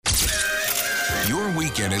Your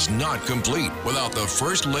weekend is not complete without the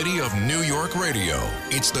First Lady of New York Radio.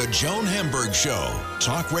 It's the Joan Hamburg Show.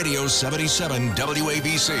 Talk Radio 77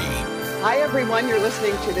 WABC. Hi, everyone. You're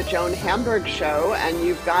listening to the Joan Hamburg Show, and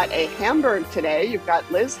you've got a Hamburg today. You've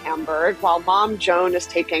got Liz Hamburg, while Mom Joan is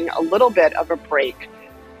taking a little bit of a break.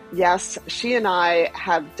 Yes, she and I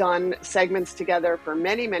have done segments together for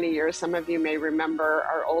many, many years. Some of you may remember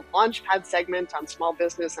our old Launchpad segment on small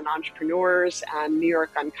business and entrepreneurs and New York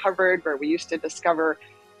Uncovered, where we used to discover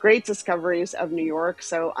great discoveries of New York.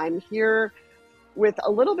 So I'm here with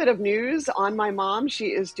a little bit of news on my mom. She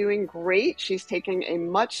is doing great. She's taking a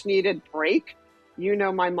much needed break. You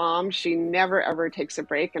know my mom, she never ever takes a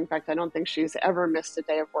break. In fact, I don't think she's ever missed a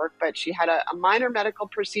day of work, but she had a minor medical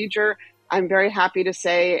procedure. I'm very happy to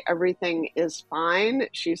say everything is fine.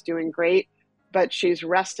 She's doing great, but she's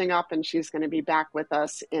resting up and she's going to be back with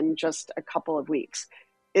us in just a couple of weeks.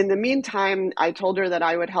 In the meantime, I told her that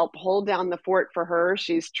I would help hold down the fort for her.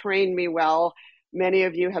 She's trained me well. Many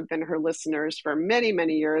of you have been her listeners for many,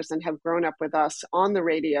 many years and have grown up with us on the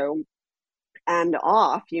radio and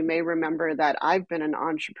off. You may remember that I've been an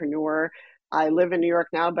entrepreneur. I live in New York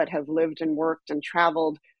now, but have lived and worked and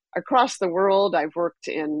traveled across the world. I've worked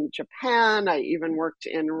in Japan. I even worked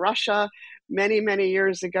in Russia many, many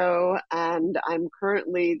years ago. And I'm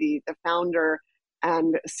currently the founder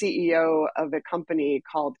and CEO of a company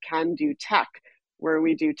called Can Do Tech, where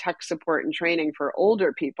we do tech support and training for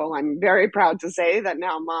older people. I'm very proud to say that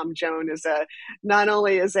now Mom Joan is not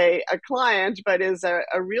only is a client, but is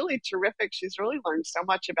a really terrific, she's really learned so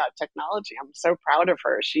much about technology. I'm so proud of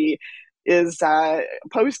her. She is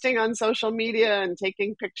posting on social media and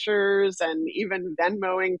taking pictures and even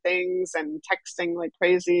Venmoing things and texting like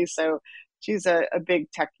crazy. So she's a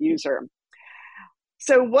big tech user.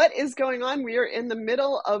 So what is going on? We are in the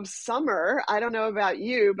middle of summer. I don't know about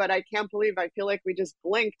you, but I can't believe I feel like we just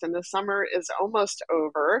blinked and the summer is almost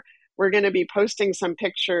over. We're going to be posting some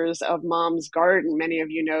pictures of Mom's garden. Many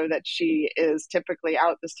of you know that she is typically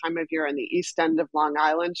out this time of year on the east end of Long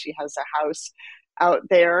Island. She has a house out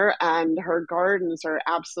there, and her gardens are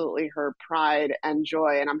absolutely her pride and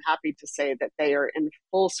joy. And I'm happy to say that they are in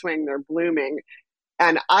full swing. They're blooming.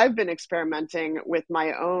 And I've been experimenting with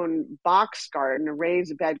my own box garden, a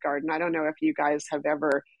raised bed garden. I don't know if you guys have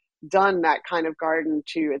ever done that kind of garden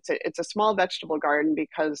too. It's a small vegetable garden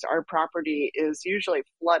because our property is usually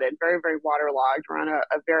flooded, very, very waterlogged. We're on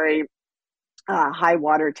a very high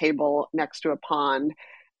water table next to a pond.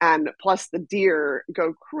 And plus the deer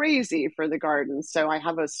go crazy for the garden. So I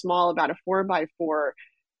have a small, about a 4x4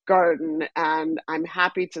 garden. And I'm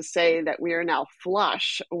happy to say that we are now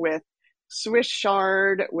flush with Swiss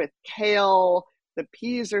chard, with kale. The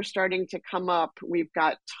peas are starting to come up. We've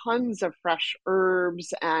got tons of fresh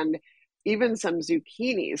herbs and even some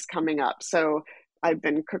zucchinis coming up. So I've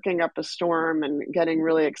been cooking up a storm and getting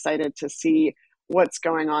really excited to see what's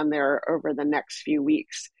going on there over the next few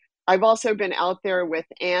weeks. I've also been out there with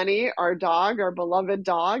Annie, our dog, our beloved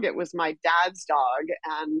dog. It was my dad's dog.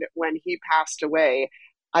 And when he passed away,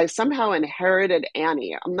 I somehow inherited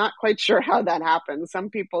Annie. I'm not quite sure how that happened.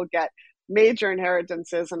 Some people get major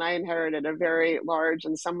inheritances, and I inherited a very large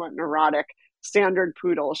and somewhat neurotic standard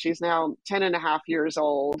poodle. She's now 10 and a half years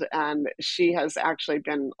old, and she has actually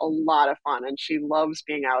been a lot of fun. And she loves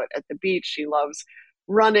being out at the beach. She loves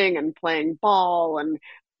running and playing ball, and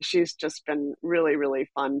she's just been really, really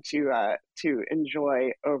fun to enjoy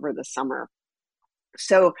over the summer.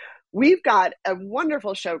 So we've got a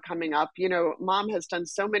wonderful show coming up. You know, Mom has done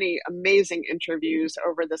so many amazing interviews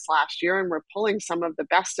over this last year, and we're pulling some of the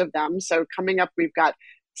best of them. So coming up, we've got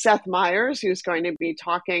Seth Meyers, who's going to be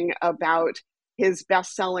talking about his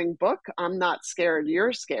best-selling book, I'm Not Scared,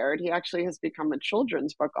 You're Scared. He actually has become a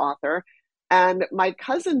children's book author. And my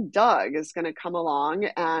cousin Doug is going to come along,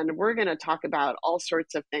 and we're going to talk about all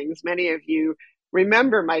sorts of things. Many of you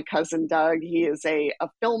remember my cousin Doug. He is a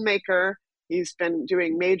filmmaker. He's been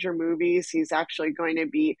doing major movies. He's actually going to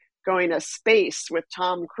be going to space with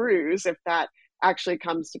Tom Cruise. If that actually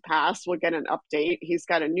comes to pass, we'll get an update. He's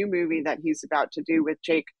got a new movie that he's about to do with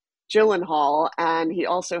Jake Gyllenhaal. And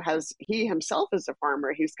he himself is a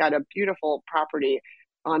farmer. He's got a beautiful property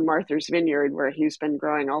on Martha's Vineyard where he's been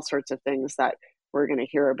growing all sorts of things that we're going to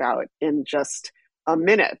hear about in just a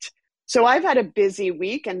minute. So I've had a busy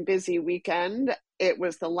week and busy weekend. It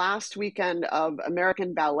was the last weekend of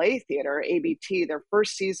American Ballet Theater, ABT, their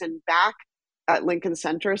first season back at Lincoln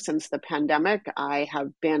Center since the pandemic. I have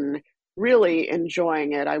been really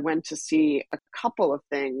enjoying it. I went to see a couple of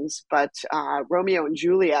things, but Romeo and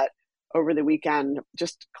Juliet over the weekend,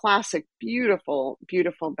 just classic, beautiful,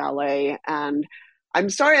 beautiful ballet. And I'm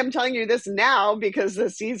sorry I'm telling you this now because the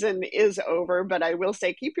season is over, but I will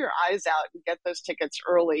say keep your eyes out and get those tickets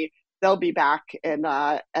early. They'll be back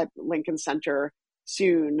at Lincoln Center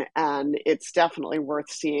soon, and it's definitely worth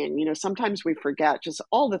seeing. Sometimes we forget just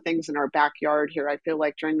all the things in our backyard here. I feel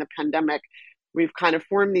like during the pandemic, we've kind of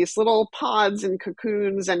formed these little pods and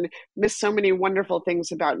cocoons and missed so many wonderful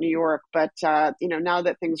things about New York. But, now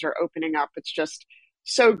that things are opening up, it's just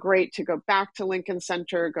so great to go back to Lincoln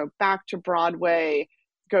Center, go back to Broadway,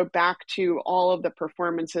 go back to all of the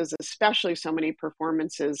performances, especially so many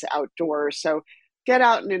performances outdoors. So get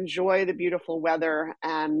out and enjoy the beautiful weather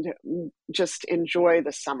and just enjoy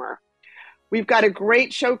the summer. We've got a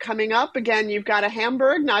great show coming up. Again, you've got a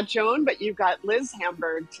Hamburg, not Joan, but you've got Liz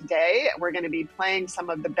Hamburg today. We're going to be playing some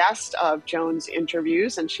of the best of Joan's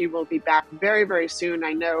interviews, and she will be back very, very soon.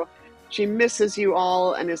 I know she misses you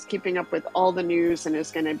all and is keeping up with all the news and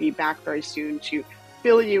is going to be back very soon to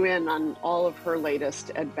fill you in on all of her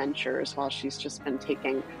latest adventures while she's just been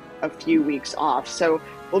taking a few weeks off. So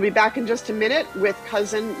we'll be back in just a minute with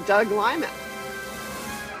cousin Doug Lyman.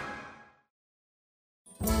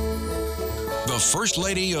 The First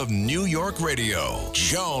Lady of New York Radio,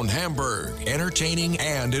 Joan Hamburg. Entertaining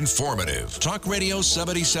and informative. Talk Radio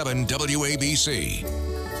 77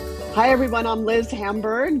 WABC. Hi, everyone. I'm Liz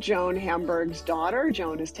Hamburg, Joan Hamburg's daughter.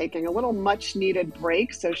 Joan is taking a little much-needed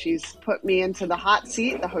break, so she's put me into the hot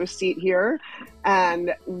seat, the host seat here.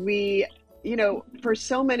 And we, for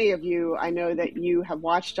so many of you, I know that you have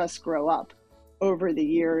watched us grow up over the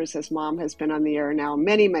years as Mom has been on the air now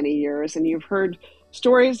many, many years, and you've heard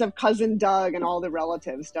stories of cousin Doug and all the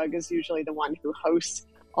relatives. Doug is usually the one who hosts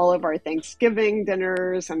all of our Thanksgiving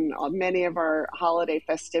dinners and many of our holiday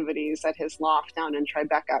festivities at his loft down in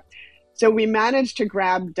Tribeca. So we managed to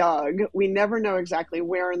grab Doug. We never know exactly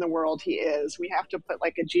where in the world he is. We have to put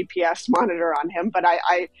like a GPS monitor on him, but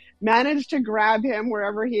I managed to grab him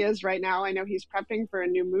wherever he is right now. I know he's prepping for a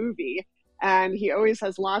new movie, and he always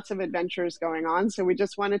has lots of adventures going on. So we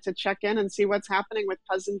just wanted to check in and see what's happening with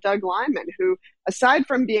cousin Doug Lyman, who, aside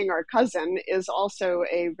from being our cousin, is also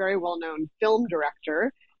a very well-known film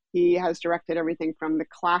director. He has directed everything from the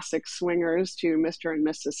classic Swingers to Mr. and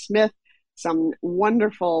Mrs. Smith, some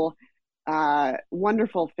wonderful,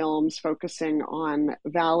 wonderful films focusing on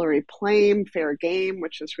Valerie Plame, Fair Game,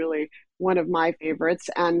 which is really one of my favorites,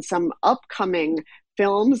 and some upcoming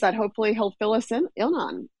films that hopefully he'll fill us in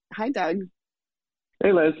on. Hi, Doug.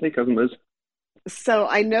 Hey, Liz. Hey, cousin Liz. So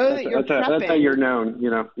I know that you're prepping. That's how you're known.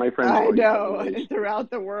 My friends. I know, throughout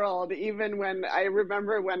the world. Even when I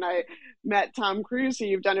remember when I met Tom Cruise, who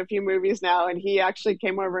you've done a few movies now, and he actually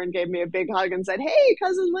came over and gave me a big hug and said, "Hey,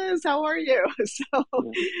 cousin Liz, how are you?" So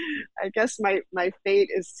I guess my fate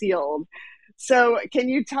is sealed. So can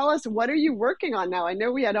you tell us, what are you working on now? I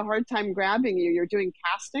know we had a hard time grabbing you. You're doing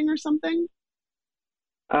casting or something?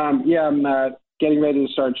 I'm getting ready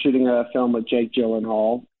to start shooting a film with Jake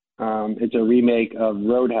Gyllenhaal. It's a remake of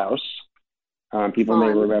Roadhouse. People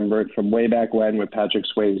may remember it from way back when with Patrick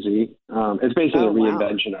Swayze. It's basically a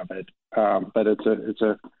reinvention of it, but it's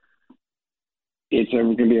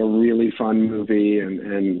going to be a really fun movie,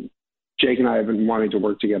 and Jake and I have been wanting to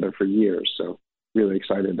work together for years, so really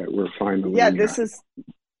excited that we're finally. Yeah, this is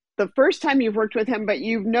the first time you've worked with him, but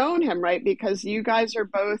you've known him, right? Because you guys are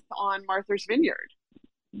both on Martha's Vineyard.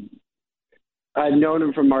 I've known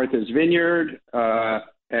him from Martha's Vineyard,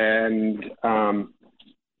 and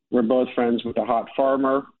we're both friends with the Hot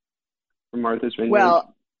Farmer from Martha's Vineyard.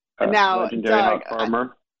 Well, now, legendary Doug, Hot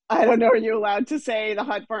Farmer. I don't know. Are you allowed to say the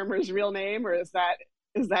Hot Farmer's real name, or is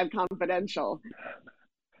that confidential?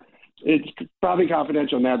 It's probably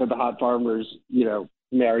confidential now that the Hot Farmer's,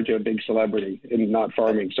 married to a big celebrity and not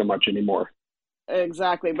farming so much anymore.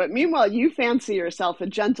 Exactly. But meanwhile, you fancy yourself a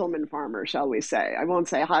gentleman farmer, shall we say. I won't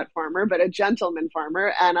say hot farmer, but a gentleman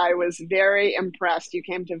farmer. And I was very impressed. You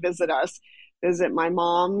came to visit my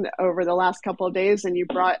mom over the last couple of days, and you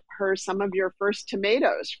brought her some of your first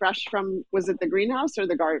tomatoes, fresh from, was it the greenhouse or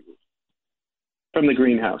the garden? From the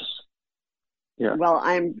greenhouse. Yeah. Well,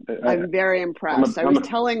 I'm very impressed. I was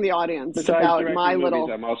telling the audience about my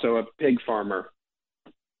little... I'm also a pig farmer.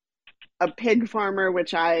 A pig farmer,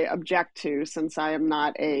 which I object to, since I am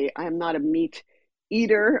not a meat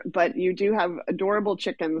eater, but you do have adorable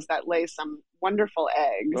chickens that lay some wonderful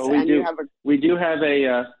eggs. Well, we do have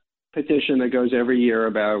a petition that goes every year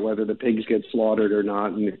about whether the pigs get slaughtered or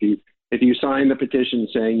not. And if you sign the petition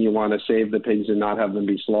saying you want to save the pigs and not have them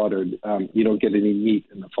be slaughtered, you don't get any meat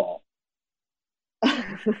in the fall.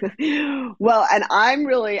 Well, and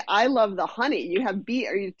I love the honey. You have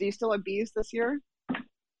bee. Do you still have bees this year?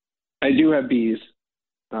 I do have bees.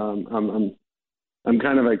 I'm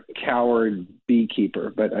kind of a coward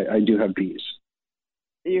beekeeper, but I do have bees.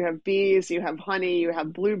 You have bees, you have honey, you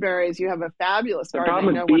have blueberries, you have a fabulous The garden.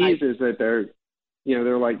 problem with bees is that they're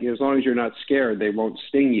like, as long as you're not scared, they won't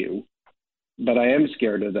sting you. But I am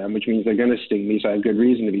scared of them, which means they're going to sting me. So I have good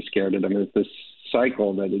reason to be scared of them. It's this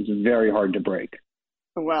cycle that is very hard to break.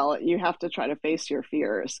 Well, you have to try to face your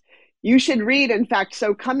fears. You should read, in fact,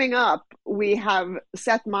 so coming up, we have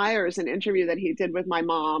Seth Meyers, an interview that he did with my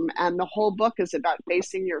mom, and the whole book is about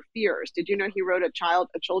facing your fears. Did you know he wrote a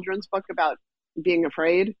children's book about being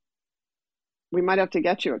afraid? We might have to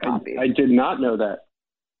get you a copy. I did not know that.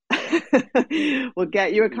 We'll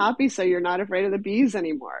get you a copy so you're not afraid of the bees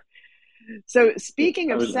anymore. So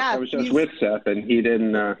speaking of Seth, I was just with Seth, and he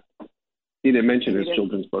didn't mention his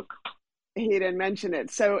children's book. He didn't mention it.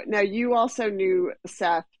 So now you also knew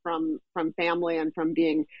Seth from family and from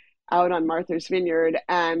being out on Martha's Vineyard,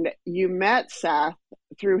 and you met Seth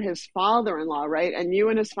through his father-in-law, right? And you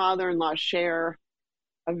and his father-in-law share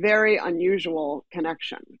a very unusual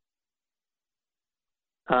connection.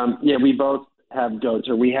 Yeah, we both have goats,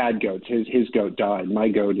 or we had goats. His goat died. My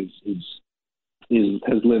goat has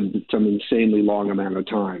lived some insanely long amount of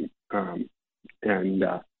time,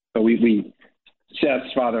 but we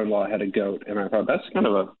Seth's father-in-law had a goat, and I thought that's kind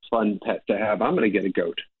of a fun pet to have. I'm going to get a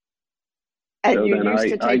goat. And so you then used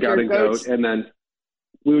to take I got a goat, and then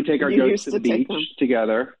we would take our goats to the beach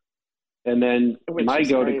together, and then my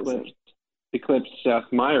goat eclipsed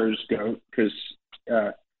Seth Meyers' goat because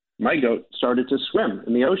my goat started to swim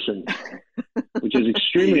in the ocean, which is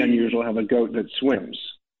extremely unusual to have a goat that swims.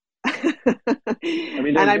 I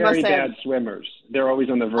mean, they're very bad swimmers. They're always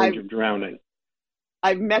on the verge of drowning.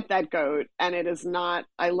 I've met that goat, and it is not,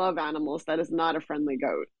 I love animals. That is not a friendly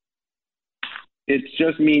goat. It's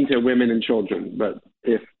just mean to women and children. But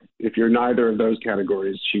if you're neither of those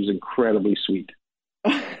categories, she's incredibly sweet.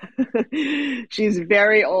 She's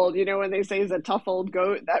very old. You know, when they say he's a tough old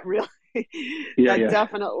goat, that really,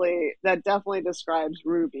 definitely describes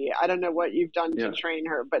Ruby. I don't know what you've done to train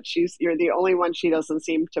her, but you're the only one she doesn't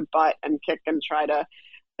seem to butt and kick and try to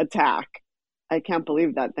attack. I can't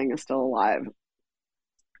believe that thing is still alive.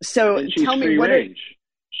 So tell me,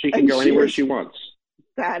 she can go anywhere she wants.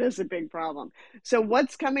 That is a big problem. So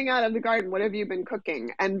what's coming out of the garden? What have you been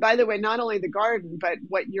cooking? And by the way, not only the garden, but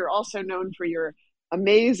what you're also known for your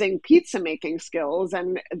amazing pizza making skills,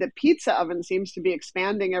 and the pizza oven seems to be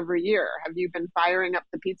expanding every year. Have you been firing up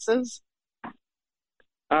the pizzas?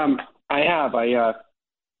 I have.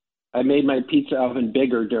 I made my pizza oven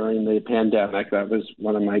bigger during the pandemic. That was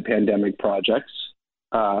one of my pandemic projects.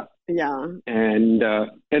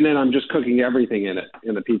 And then I'm just cooking everything in it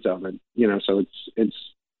in the pizza oven. So it's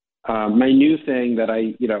my new thing that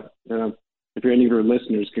if any of your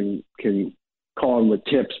listeners can call in with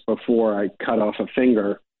tips before I cut off a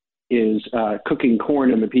finger, is cooking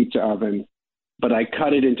corn in the pizza oven, but I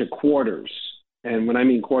cut it into quarters. And when I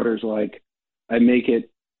mean quarters, like I make it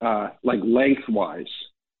like lengthwise.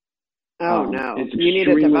 Oh no! You need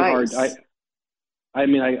a device. Hard.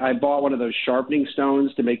 I bought one of those sharpening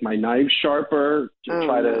stones to make my knives sharper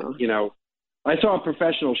I saw a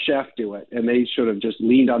professional chef do it, and they should have just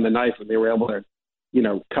leaned on the knife, and they were able to,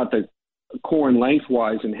 cut the corn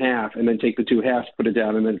lengthwise in half, and then take the two halves, put it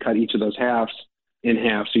down, and then cut each of those halves in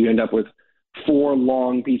half. So you end up with 4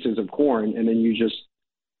 long pieces of corn, and then you just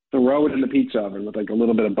throw it in the pizza oven with like a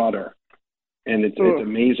little bit of butter, and it's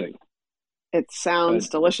amazing. It sounds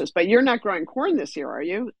delicious. But you're not growing corn this year, are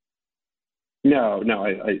you? No.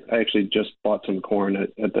 I actually just bought some corn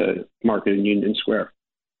at the market in Union Square.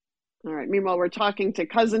 All right. Meanwhile, we're talking to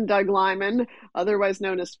cousin Doug Liman, otherwise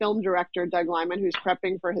known as film director Doug Liman, who's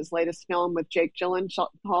prepping for his latest film with Jake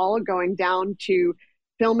Gyllenhaal, going down to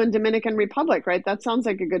film in Dominican Republic, right? That sounds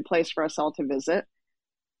like a good place for us all to visit.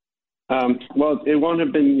 Well, it won't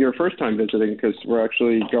have been your first time visiting, because we're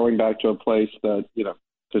actually going back to a place that,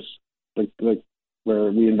 just like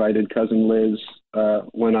where we invited cousin Liz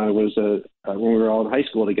when we were all in high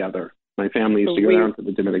school together. My family used to go down to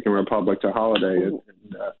the Dominican Republic to holiday.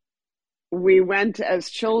 We went as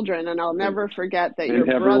children, and I'll never forget that your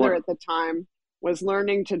brother at the time was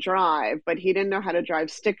learning to drive, but he didn't know how to drive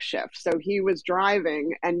stick shift. So he was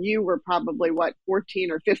driving, and you were probably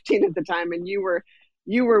 14 or 15 at the time, and you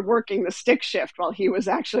were working the stick shift while he was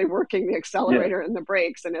actually working the accelerator and the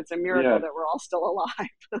brakes. And it's a miracle that we're all still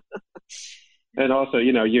alive. And also,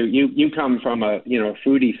 you come from a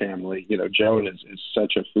foodie family. Joan is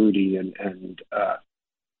such a foodie, and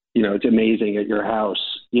it's amazing at your house.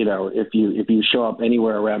 If you show up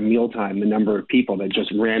anywhere around mealtime, the number of people that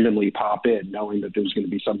just randomly pop in, knowing that there's going to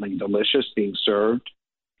be something delicious being served,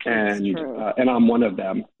 and I'm one of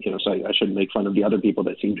them. So I shouldn't make fun of the other people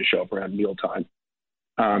that seem to show up around mealtime.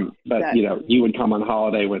 But you would come on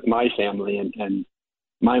holiday with my family, and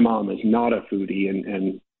my mom is not a foodie,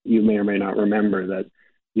 and you may or may not remember that,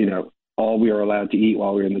 all we were allowed to eat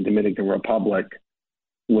while we were in the Dominican Republic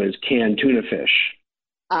was canned tuna fish.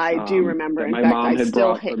 I do remember. That In my fact, mom I had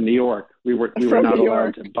still brought from New York. We were from not New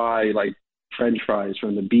allowed York to buy like French fries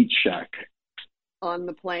from the beach shack. on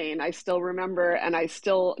the plane. I still remember, and I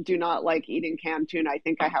still do not like eating canned tuna. I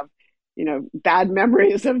think I have, bad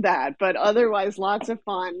memories of that, but otherwise, lots of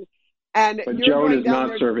fun. And But you're Joan going is down not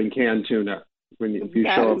there. serving canned tuna. If you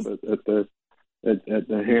That show up is at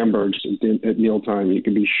the Hamburgs at mealtime, you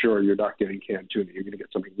can be sure you're not getting canned tuna. You're going to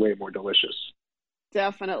get something way more delicious.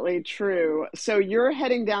 definitely true. So you're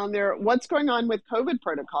heading down there. What's going on with COVID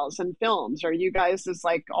protocols and films? Are you guys is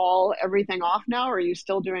like everything off now? Or are you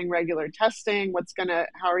still doing regular testing?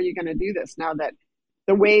 How are you gonna do this now that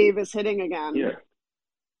the wave is hitting again? Yeah.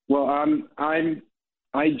 Well, I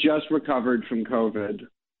just recovered from COVID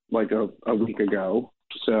like a week ago,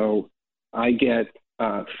 so I get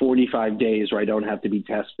 45 days where I don't have to be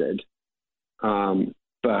tested.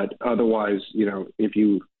 But otherwise, if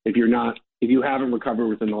you haven't recovered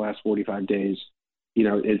within the last 45 days,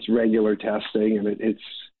 it's regular testing, and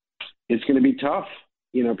it's going to be tough.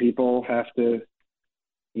 People have to,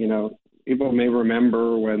 people may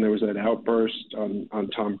remember when there was that outburst on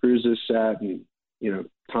Tom Cruise's set, and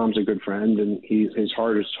Tom's a good friend, and his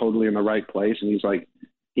heart is totally in the right place, and he's like,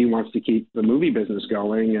 he wants to keep the movie business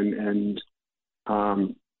going, and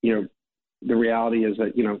the reality is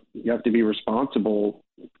that you have to be responsible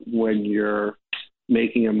when you're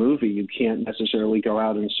making a movie. You can't necessarily go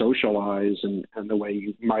out and socialize and the way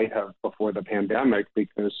you might have before the pandemic,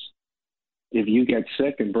 because if you get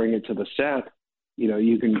sick and bring it to the set,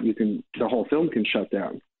 the whole film can shut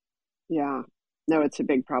down. Yeah. No, it's a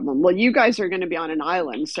big problem. Well, you guys are going to be on an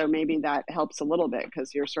island, so maybe that helps a little bit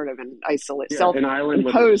because you're sort of in An island with a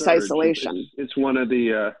self-imposed surge. isolation. It's one of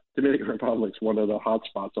the Dominican Republic's one of the hot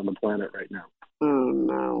spots on the planet right now. Oh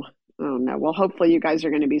no. Oh no. Well, hopefully you guys are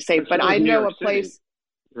going to be safe. But I New know York a place. City,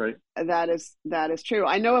 right? That is true.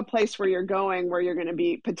 I know a place where you're going, where you're going to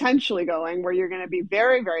be potentially going, where you're going to be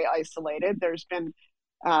very, very isolated. There's been,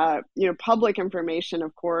 public information,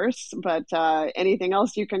 of course, but anything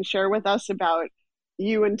else you can share with us about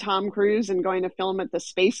you and Tom Cruise and going to film at the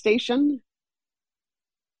space station?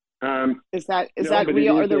 Is that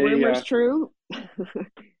real? Are the rumors true?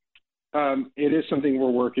 It is something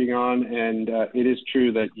we're working on, and it is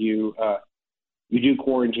true that you do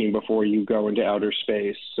quarantine before you go into outer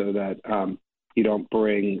space, so that you don't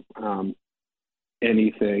bring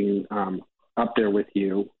anything up there with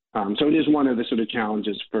you. So it is one of the sort of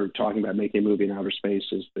challenges for talking about making a movie in outer space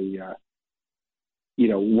is the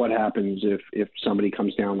what happens if somebody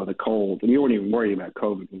comes down with a cold. And you weren't even worried about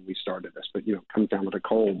COVID when we started this, but comes down with a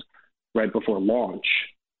cold right before launch.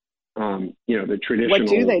 The traditional. What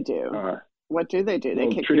do they do? What do they do? They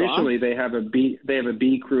kick traditionally you off? they have a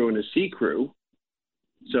B crew and a C crew,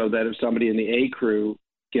 so that if somebody in the A crew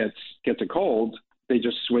gets a cold, they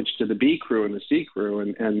just switch to the B crew and the C crew,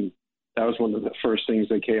 and that was one of the first things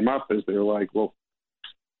that came up. Is they're like, well,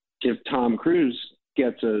 if Tom Cruise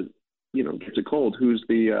gets a cold, who's the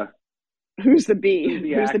B? Who's the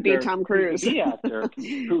B? Tom Cruise. Who's the B actor?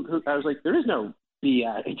 who I was like, there is no B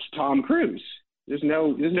actor. It's Tom Cruise. There's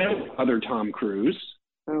no other Tom Cruise.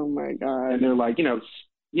 Oh my God. And they're like,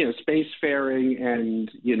 spacefaring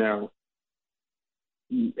and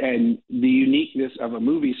and the uniqueness of a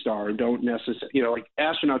movie star don't necessarily, like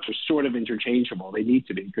astronauts are sort of interchangeable. They need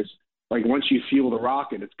to be, because like once you fuel the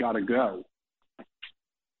rocket, it's got to go.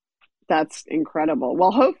 That's incredible.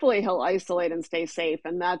 Well, hopefully he'll isolate and stay safe.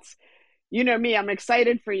 And that's, me, I'm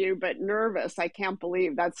excited for you, but nervous. I can't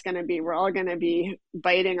believe we're all going to be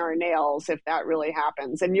biting our nails if that really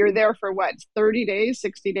happens. And you're there for what, 30 days,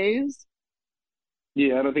 60 days?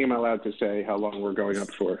 Yeah, I don't think I'm allowed to say how long we're going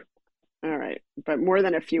up for. All right. But more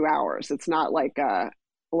than a few hours. It's not like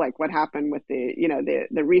what happened with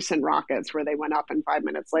the recent rockets where they went up and 5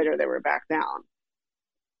 minutes later they were back down.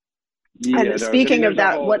 Yeah, and speaking of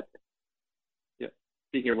that,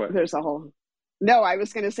 speaking of what? There's a whole. No, I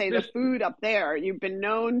was going to say the food up there. You've been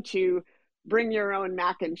known to bring your own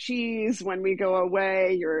mac and cheese when we go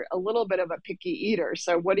away. You're a little bit of a picky eater.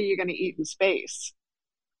 So what are you going to eat in space?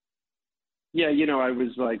 Yeah, I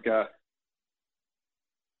was like,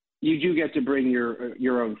 you do get to bring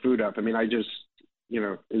your own food up. I mean, I just,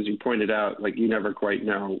 as you pointed out, like you never quite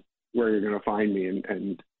know where you're going to find me.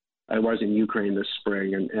 And I was in Ukraine this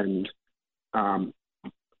spring, and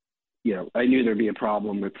I knew there'd be a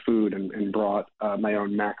problem with food, and brought my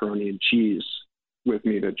own macaroni and cheese with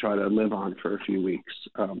me to try to live on for a few weeks.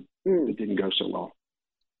 It didn't go so well.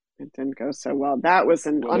 It didn't go so well. That was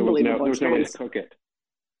an unbelievable there was no way experience. to cook it.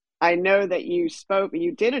 I know that you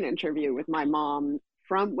did an interview with my mom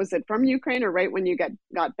was it from Ukraine or right when you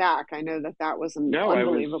got back? I know that was an No,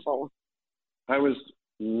 unbelievable. I was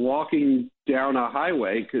walking down a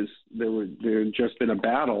highway because there had just been a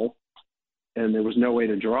battle and there was no way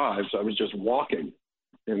to drive. So I was just walking,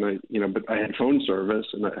 and but I had phone service,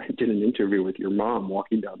 and I did an interview with your mom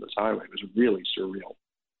walking down this highway. It was really surreal.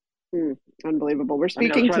 Unbelievable. We're I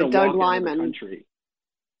speaking was to trying Doug walk out of the Lyman, country.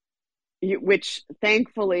 which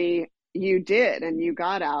thankfully you did, and you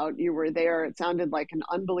got out. You were there. It sounded like an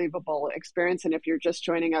unbelievable experience. And if you're just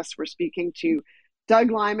joining us, we're speaking to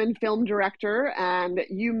Doug Lyman, film director, and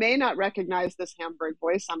you may not recognize this Hamburg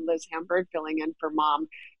voice. I'm Liz Hamburg, filling in for mom,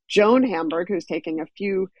 Joan Hamburg, who's taking a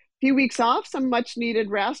few weeks off, some much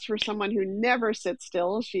needed rest for someone who never sits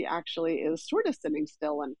still. She actually is sort of sitting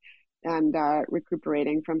still and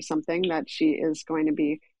recuperating from something that she is going to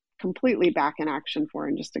be completely back in action for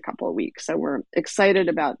in just a couple of weeks. So we're excited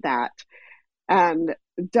about that. And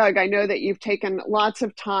Doug, I know that you've taken lots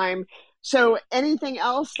of time. So anything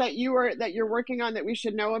else that you're working on that we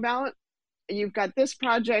should know about? You've got this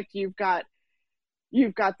project, you've got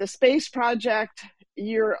the space project,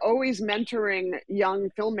 you're always mentoring young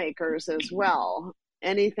filmmakers as well.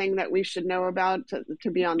 Anything that we should know about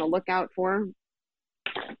to be on the lookout for?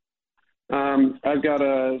 I've got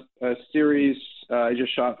a series I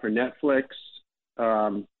just shot for Netflix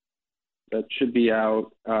that should be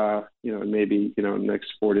out, maybe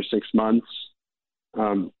next 4 to 6 months.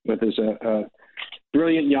 But there's a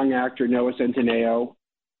brilliant young actor, Noah Centineo,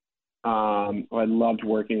 who I loved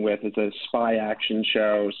working with. It's a spy action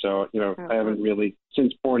show, so I haven't really,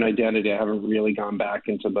 since Born Identity, I haven't really gone back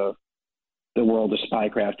into the world of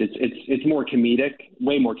spycraft. It's more comedic,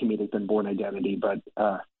 way more comedic than Born Identity, but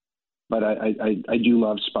I do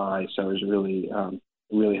love spy, so I was really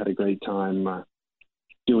had a great time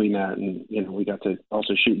doing that, and we got to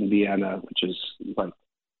also shoot in Vienna, which is like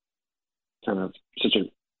kind of such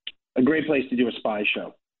a great place to do a spy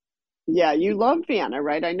show. Yeah, you love Vienna,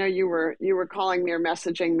 right? I know you were calling me or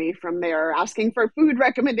messaging me from there, asking for food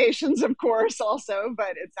recommendations, of course, also.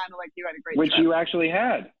 But it sounded like you had a great Which trip. you actually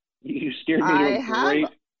had. You steered me to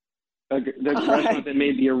the restaurant that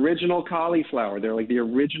made the original cauliflower. They're like the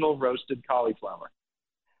original roasted cauliflower.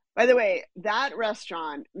 By the way, that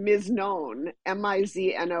restaurant, Miznon,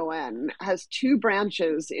 Miznon, has 2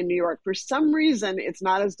 branches in New York. For some reason, it's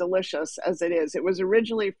not as delicious as it is. It was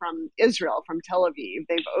originally from Israel, from Tel Aviv.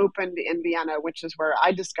 They've opened in Vienna, which is where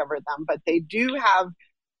I discovered them. But they do have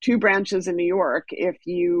 2 branches in New York. If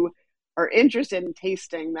you are interested in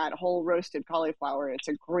tasting that whole roasted cauliflower, it's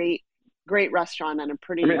a great restaurant and a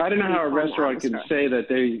pretty. I don't know how a restaurant atmosphere. can say that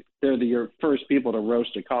they're your first people to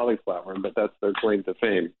roast a cauliflower, but that's their claim to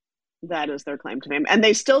fame. That is their claim to fame. And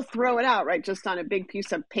they still throw it out, right? Just on a big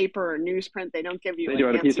piece of paper or newsprint. They don't give you They do it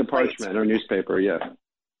on a piece of parchment or newspaper, yeah.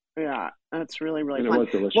 Yeah, that's really, really and fun. It was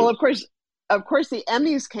delicious. Well, of course, the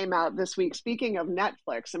Emmys came out this week. Speaking of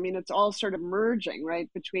Netflix, I mean, it's all sort of merging, right?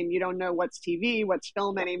 Between you don't know what's TV, what's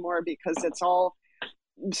film anymore, because it's all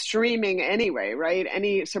streaming anyway, right?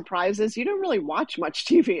 Any surprises? You don't really watch much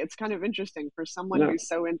TV. It's kind of interesting for someone who's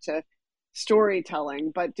so into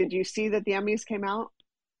storytelling. But did you see that the Emmys came out?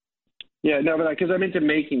 Yeah, no, but because I'm into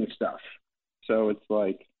making stuff. So it's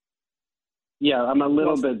like, yeah, I'm a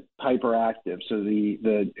little bit hyperactive. So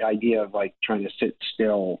the idea of like trying to sit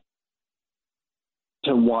still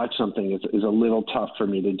to watch something is a little tough for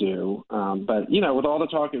me to do. But, with all the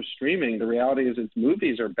talk of streaming, the reality is its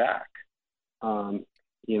movies are back. And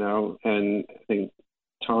I think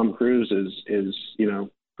Tom Cruise is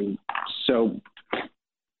I'm so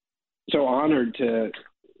honored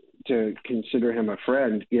to consider him a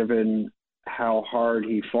friend, given how hard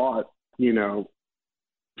he fought,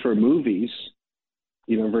 for movies,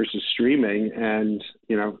 versus streaming. And,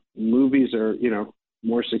 movies are,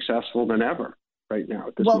 more successful than ever right now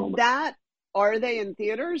at this moment. Well, are they in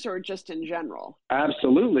theaters or just in general?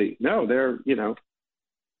 Absolutely. No, they're,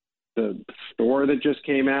 the Thor that just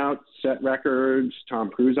came out set records. Tom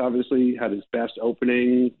Cruise obviously had his best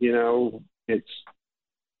opening,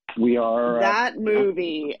 we are that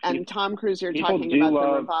movie and Tom Cruise. You're talking about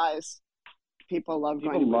the revised. People love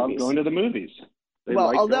going to the movies. They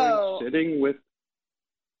like sitting with.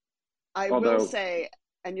 I will say,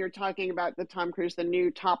 and you're talking about the Tom Cruise, the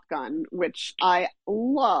new Top Gun, which I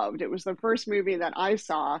loved. It was the first movie that I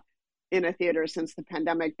saw in a theater since the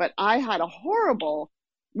pandemic, but I had a horrible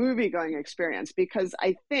movie going experience because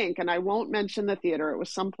I think, and I won't mention the theater, it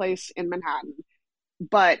was someplace in Manhattan,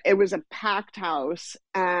 but it was a packed house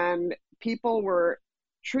and people were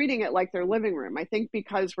treating it like their living room. I think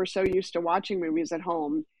because we're so used to watching movies at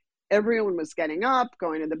home everyone was getting up,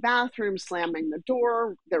 going to the bathroom, slamming the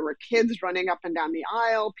door. There were kids running up and down the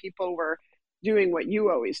aisle. People were doing what you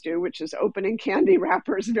always do, which is opening candy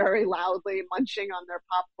wrappers very loudly, munching on their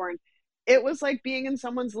popcorn. It was like being in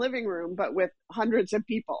someone's living room, but with hundreds of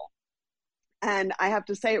people. And I have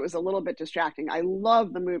to say, it was a little bit distracting. I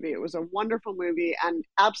love the movie. It was a wonderful movie, and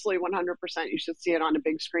absolutely 100% you should see it on a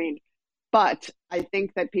big screen. But I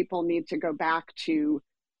think that people need to go back to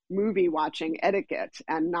movie watching etiquette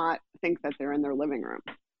and not think that they're in their living room.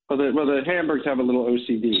 Well, the Hamburgs have a little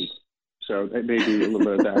OCD, so it may be a little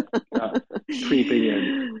bit of that creeping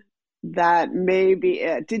in. That may be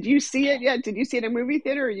it. Did you see it yet? Did you see it in a movie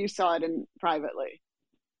theater, or you saw it in privately?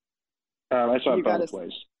 I saw it both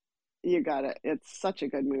ways. You got it. It's such a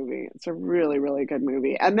good movie. It's a really, really good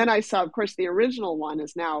movie. And then I saw, of course, the original one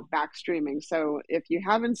is now back streaming. So if you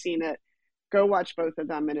haven't seen it, go watch both of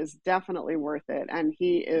them. It is definitely worth it. And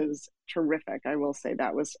he is terrific. I will say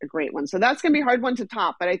that was a great one. So that's going to be a hard one to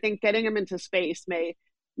top. But I think getting him into space may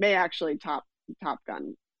actually top Top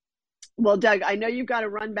Gun. Well, Doug, I know you've got to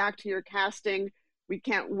run back to your casting. We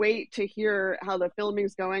can't wait to hear how the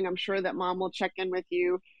filming's going. I'm sure that Mom will check in with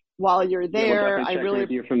you while you're there. I really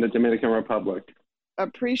with you from the Dominican Republic.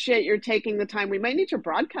 Appreciate your taking the time. We might need to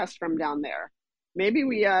broadcast from down there. Maybe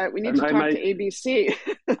we need to talk to ABC.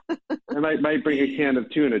 I might bring a can of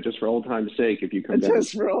tuna just for old time's sake if you come down.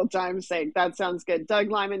 Just for old time's sake. That sounds good.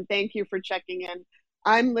 Doug Lyman, thank you for checking in.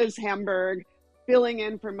 I'm Liz Hamburg, filling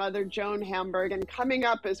in for Mother Joan Hamburg. And coming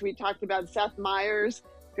up, as we talked about, Seth Meyers,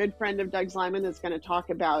 good friend of Doug Lyman, is going to talk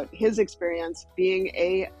about his experience being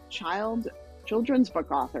a children's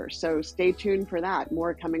book author. So stay tuned for that.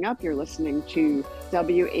 More coming up. You're listening to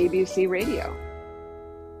WABC Radio.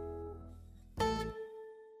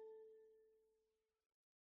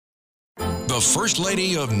 The First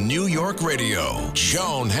Lady of New York Radio,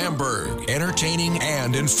 Joan Hamburg, entertaining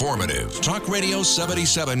and informative. Talk Radio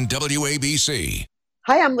 77 WABC.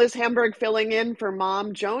 Hi, I'm Liz Hamburg, filling in for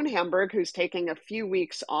Mom Joan Hamburg, who's taking a few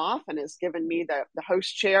weeks off and has given me the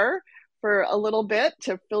host chair for a little bit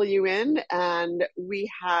to fill you in. And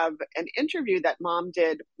we have an interview that Mom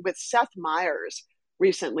did with Seth Meyers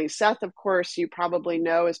recently. Seth, of course, you probably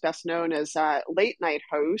know, is best known as a late night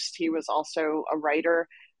host. He was also a writer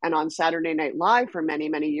and on Saturday Night Live for many,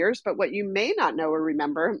 many years. But what you may not know or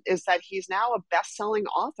remember is that he's now a best-selling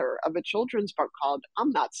author of a children's book called I'm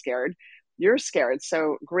Not Scared, You're Scared.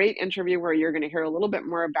 So great interview where you're going to hear a little bit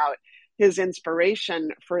more about his inspiration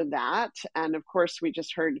for that. And of course, we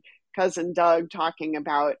just heard Cousin Doug talking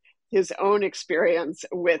about his own experience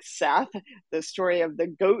with Seth. The story of the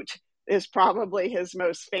goat is probably his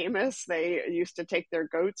most famous. They used to take their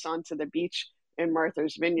goats onto the beach in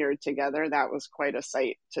Martha's Vineyard together. That was quite a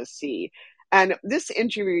sight to see. And this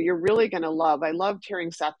interview you're really going to love. I loved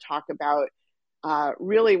hearing Seth talk about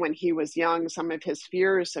really when he was young, some of his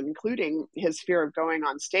fears, including his fear of going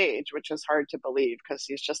on stage, which is hard to believe because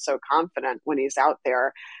he's just so confident when he's out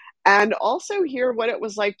there. And also hear what it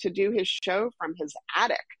was like to do his show from his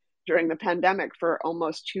attic during the pandemic for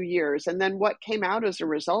almost 2 years. And then what came out as a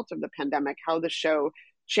result of the pandemic, how the show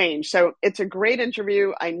changed. So it's a great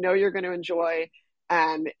interview. I know you're going to enjoy,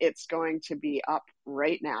 and it's going to be up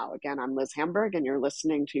right now. Again, I'm Liz Hamburg, and you're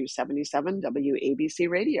listening to 77 WABC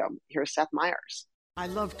Radio. Here's Seth Meyers. I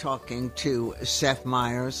love talking to Seth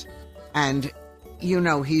Meyers, and you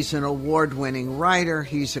know he's an award-winning writer.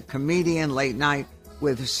 He's a comedian, late night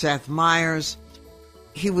with Seth Meyers.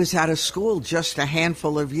 He was out of school just a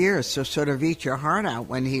handful of years, so sort of eat your heart out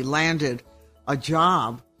when he landed a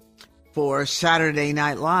job for Saturday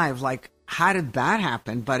Night Live. Like, how did that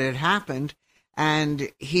happen? But it happened, and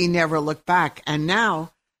he never looked back. And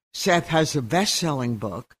now Seth has a best-selling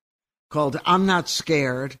book called I'm Not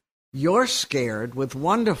Scared, You're Scared, with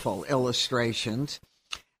wonderful illustrations.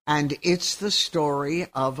 And it's the story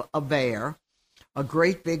of a bear, a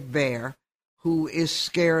great big bear, who is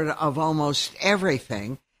scared of almost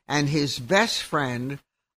everything. And his best friend,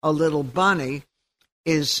 a little bunny,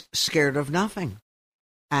 is scared of nothing.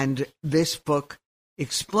 And this book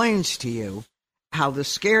explains to you how the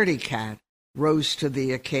scaredy cat rose to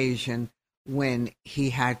the occasion when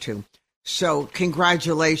he had to. So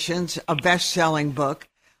congratulations, a best-selling book.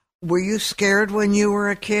 Were you scared when you were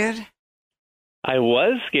a kid? I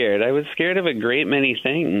was scared. I was scared of a great many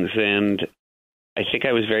things. And I think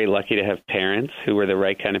I was very lucky to have parents who were the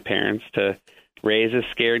right kind of parents to raise a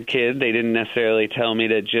scared kid. They didn't necessarily tell me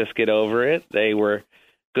to just get over it. They were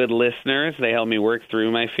good listeners. They helped me work through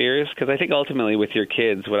my fears, because I think ultimately with your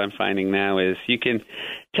kids, what I'm finding now is you can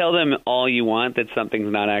tell them all you want that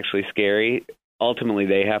something's not actually scary. Ultimately,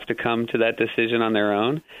 they have to come to that decision on their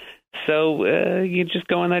own. So you just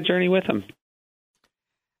go on that journey with them.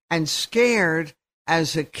 And scared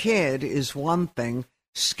as a kid is one thing.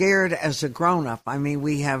 Scared as a grown-up, I mean,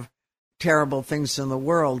 we have terrible things in the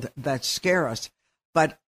world that scare us.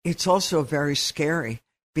 But it's also very scary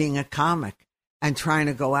being a comic and trying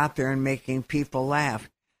to go out there and making people laugh.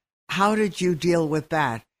 How did you deal with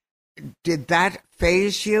that? Did that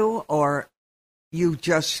faze you, or you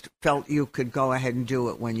just felt you could go ahead and do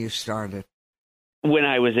it when you started? When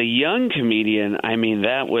I was a young comedian, I mean,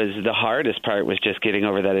 that was the hardest part, was just getting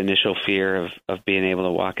over that initial fear of being able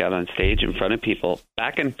to walk out on stage in front of people.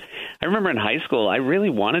 I remember in high school, I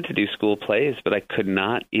really wanted to do school plays, but I could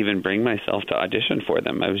not even bring myself to audition for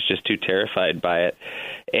them. I was just too terrified by it.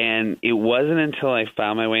 And it wasn't until I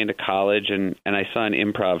found my way into college and I saw an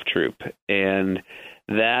improv troupe, and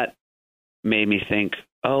that made me think,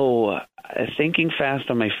 thinking fast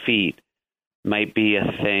on my feet might be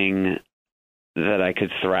a thing that I could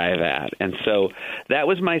thrive at. And so that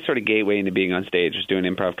was my sort of gateway into being on stage, was doing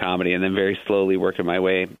improv comedy, and then very slowly working my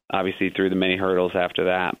way, obviously, through the many hurdles after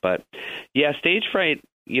that. But yeah, stage fright,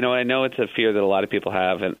 I know it's a fear that a lot of people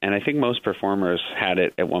have, and I think most performers had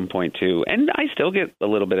it at one point too. And I still get a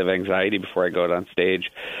little bit of anxiety before I go out on stage.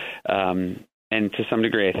 And to some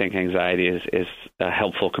degree, I think anxiety is a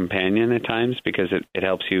helpful companion at times, because it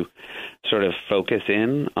helps you sort of focus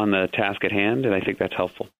in on the task at hand, and I think that's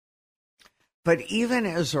helpful. But even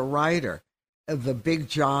as a writer, the big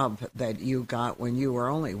job that you got when you were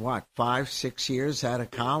only, 5-6 years out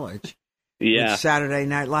of college? Yeah. Saturday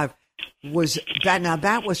Night Live.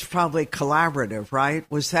 That was probably collaborative, right?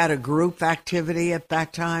 Was that a group activity at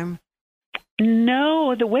that time?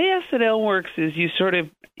 No, the way SNL works is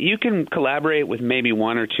you can collaborate with maybe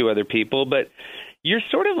one or two other people, but you're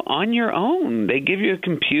sort of on your own. They give you a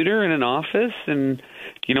computer and an office, and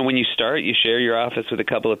when you start, you share your office with a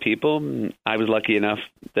couple of people. I was lucky enough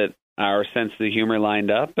that our sense of the humor lined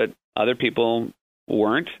up, but other people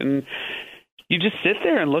weren't. And you just sit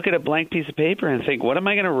there and look at a blank piece of paper and think, what am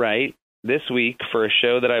I going to write this week for a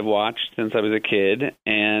show that I've watched since I was a kid?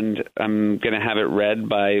 And I'm going to have it read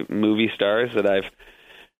by movie stars that I've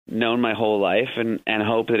known my whole life, and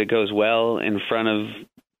hope that it goes well in front of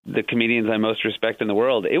the comedians I most respect in the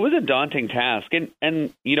world. It was a daunting task.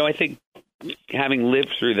 And I think having lived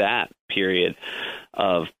through that period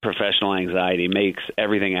of professional anxiety makes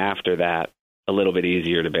everything after that a little bit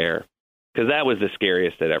easier to bear, because that was the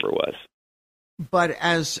scariest it ever was. But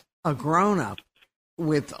as a grown-up,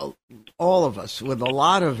 with all of us, with a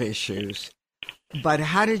lot of issues, but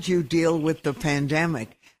how did you deal with the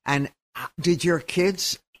pandemic? And did your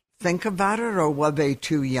kids think about it, or were they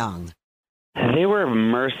too young? They were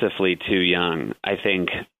mercifully too young. I think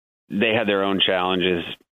they had their own challenges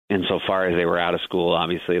insofar as they were out of school,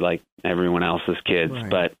 obviously, like everyone else's kids. Right.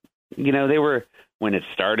 But, they were, when it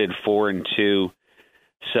started, 4 and 2.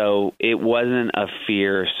 So it wasn't a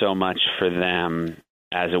fear so much for them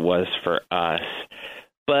as it was for us.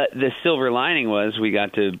 But the silver lining was we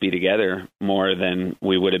got to be together more than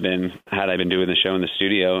we would have been had I been doing the show in the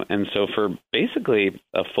studio. And so for basically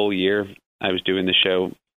a full year, I was doing the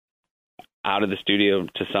show out of the studio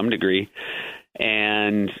to some degree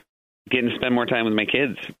and getting to spend more time with my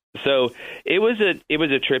kids. So it was a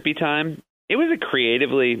trippy time. It was a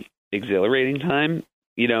creatively exhilarating time.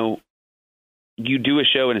 You do a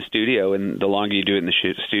show in a studio, and the longer you do it in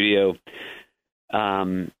the studio,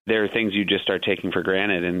 there are things you just start taking for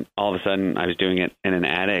granted. And all of a sudden I was doing it in an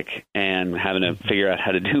attic and having to figure out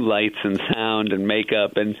how to do lights and sound and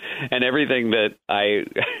makeup and everything that I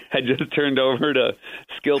had just turned over to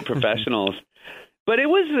skilled professionals. But it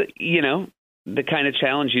was, the kind of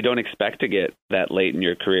challenge you don't expect to get that late in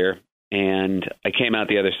your career. And I came out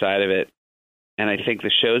the other side of it, and I think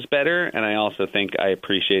the show's better. And I also think I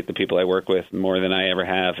appreciate the people I work with more than I ever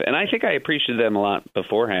have. And I think I appreciated them a lot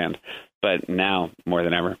beforehand, but now more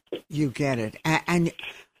than ever. You get it. And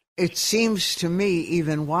it seems to me,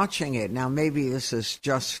 even watching it, now maybe this is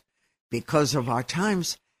just because of our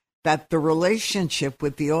times, that the relationship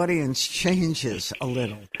with the audience changes a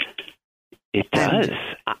little. It does.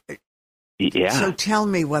 Yeah. So tell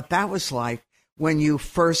me what that was like when you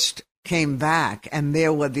first came back and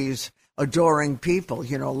there were these adoring people,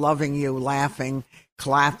 loving you, laughing,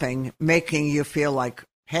 clapping, making you feel like,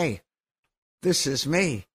 hey, this is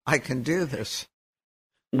me. I can do this.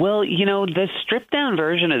 Well, the stripped down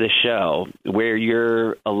version of the show where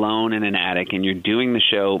you're alone in an attic and you're doing the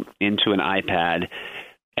show into an iPad,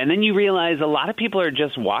 and then you realize a lot of people are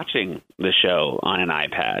just watching the show on an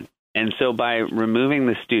iPad. And so by removing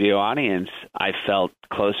the studio audience, I felt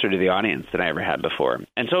closer to the audience than I ever had before.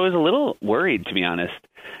 And so I was a little worried, to be honest,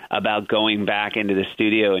 about going back into the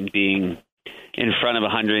studio and being in front of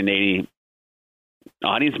 180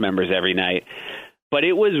 audience members every night. But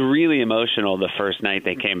it was really emotional the first night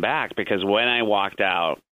they came back, because when I walked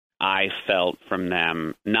out, I felt from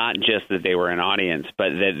them not just that they were an audience, but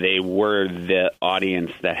that they were the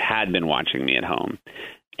audience that had been watching me at home.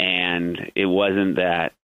 And it wasn't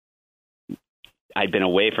that I'd been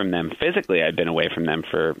away from them physically. I'd been away from them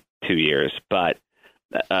for 2 years, but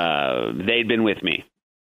they'd been with me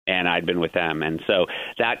and I'd been with them. And so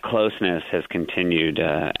that closeness has continued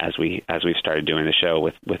as we started doing the show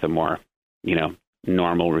with a more,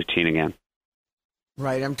 normal routine again.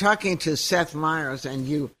 Right. I'm talking to Seth Meyers, and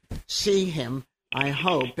you see him, I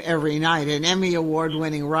hope, every night. An Emmy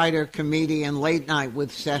Award-winning writer, comedian, Late Night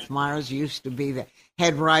with Seth Meyers, used to be the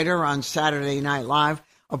head writer on Saturday Night Live.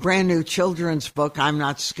 A brand new children's book, I'm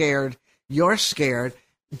Not Scared, You're Scared.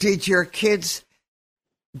 Did your kids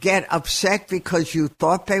get upset because you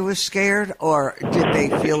thought they were scared, or did they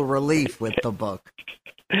feel relief with the book?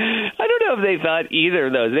 I don't know if they thought either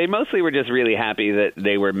of those. They mostly were just really happy that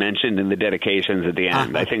they were mentioned in the dedications at the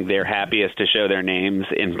end. I think they're happiest to show their names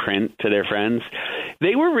in print to their friends.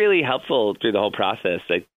 They were really helpful through the whole process.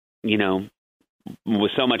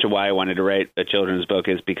 Was so much of why I wanted to write a children's book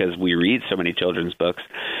is because we read so many children's books.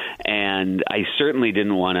 And I certainly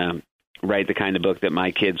didn't want to write the kind of book that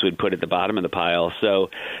my kids would put at the bottom of the pile.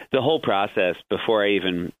 So the whole process, before I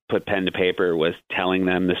even put pen to paper, was telling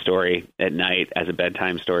them the story at night as a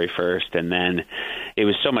bedtime story first. And then it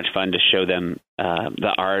was so much fun to show them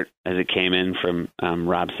the art as it came in from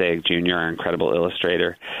Rob Saig Jr., our incredible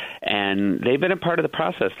illustrator. And they've been a part of the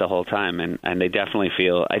process the whole time. And they definitely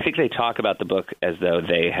feel, I think they talk about the book as though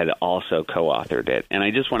they had also co-authored it. And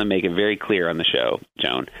I just want to make it very clear on the show,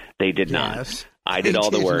 Joan, they did not. I did all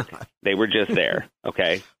the work. They were just there.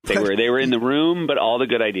 Okay. They were in the room, but all the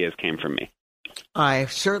good ideas came from me. I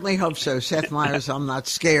certainly hope so. Seth Meyers, I'm Not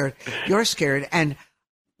Scared. You're Scared. And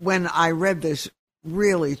when I read this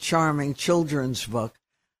really charming children's book,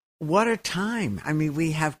 what a time. I mean,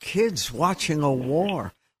 we have kids watching a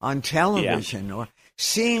war on television or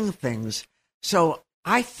seeing things. So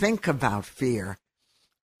I think about fear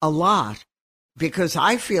a lot because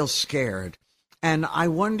I feel scared. And I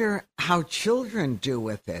wonder how children do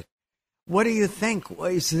with it. What do you think?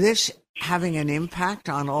 Is this having an impact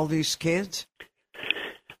on all these kids?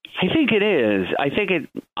 I think it is. I think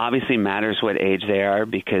it obviously matters what age they are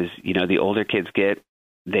because, the older kids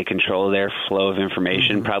they control their flow of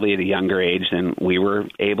information probably at a younger age than we were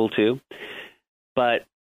able to. But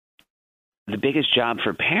the biggest job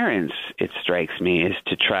for parents, it strikes me, is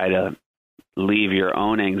to try to leave your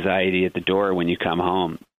own anxiety at the door when you come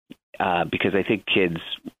home. Because I think kids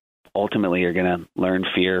ultimately are going to learn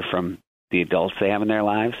fear from the adults they have in their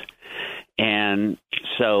lives. And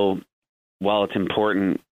so while it's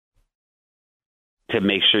important to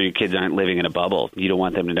make sure your kids aren't living in a bubble, you don't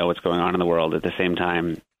want them to know what's going on in the world. At the same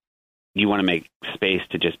time, you want to make space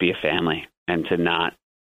to just be a family and to not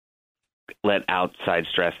let outside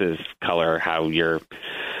stresses color how you're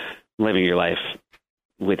living your life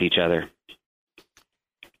with each other.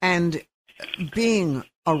 And being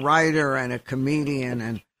a writer and a comedian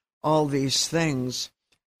and all these things,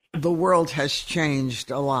 the world has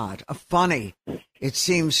changed a lot. Funny, it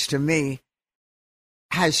seems to me,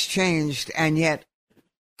 has changed, and yet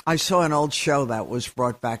I saw an old show that was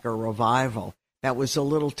brought back a revival that was a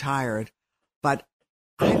little tired, but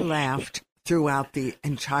I laughed throughout the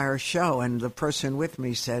entire show, and the person with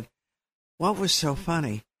me said, "What was so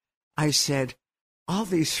funny?" I said, all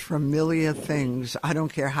these familiar things, I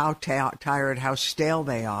don't care how tired, how stale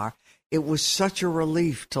they are, it was such a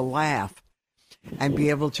relief to laugh and be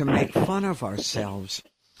able to make fun of ourselves.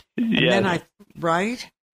 And then right?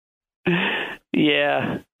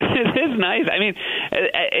 Yeah, it is nice. I mean,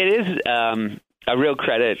 it is a real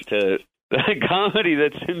credit to the comedy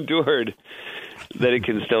that's endured that it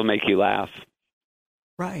can still make you laugh.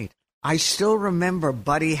 Right. I still remember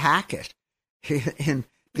Buddy Hackett in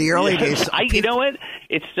the early days. You know what?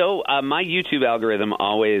 It's so my YouTube algorithm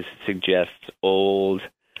always suggests old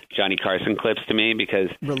Johnny Carson clips to me because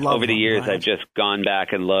over the years I've just gone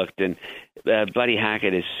back and looked, and Buddy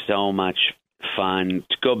Hackett is so much fun.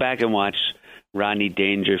 To go back and watch Rodney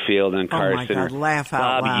Dangerfield and Carson, or laugh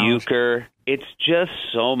out Bob loud. Uecker. It's just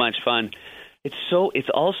so much fun. It's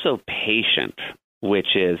also patient,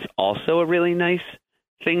 which is also a really nice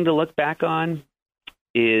thing to look back on.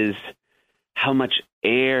 Is how much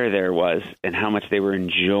air there was and how much they were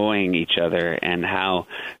enjoying each other and how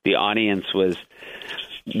the audience was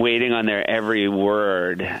waiting on their every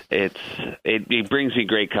word. It brings me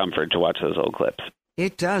great comfort to watch those old clips.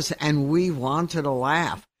 It does, and we wanted to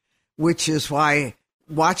laugh, which is why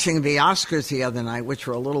watching the Oscars the other night, which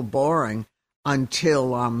were a little boring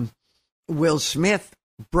until Will Smith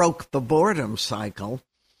broke the boredom cycle.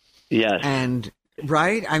 Yes. And,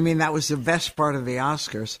 right? I mean, that was the best part of the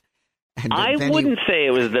Oscars. And I wouldn't say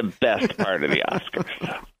it was the best part of the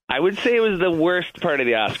Oscars. I would say it was the worst part of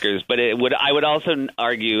the Oscars, but I would also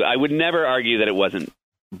argue, I would never argue that it wasn't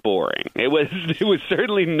boring. It was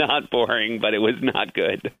certainly not boring, but it was not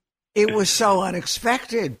good. It was so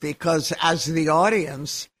unexpected because as the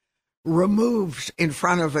audience removed in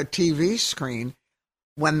front of a TV screen,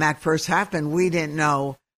 when that first happened, we didn't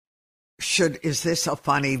know, is this a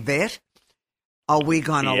funny bit? Are we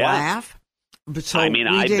going to laugh? But so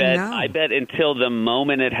I bet until the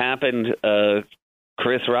moment it happened,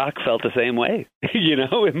 Chris Rock felt the same way. He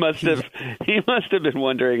must have been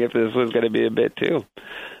wondering if this was going to be a bit too.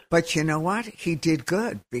 But you know what? He did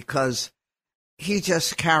good because he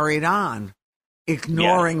just carried on,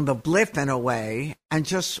 ignoring the blip in a way, and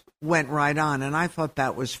just went right on. And I thought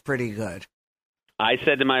that was pretty good. I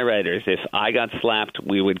said to my writers, if I got slapped,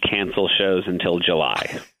 we would cancel shows until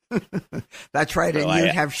July. That's right, and you'd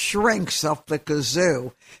have shrinks up the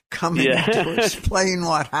kazoo coming in to explain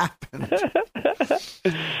what happened.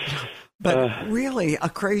 But really, a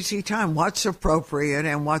crazy time. What's appropriate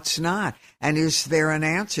and what's not? And is there an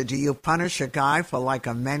answer? Do you punish a guy for like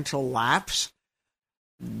a mental lapse?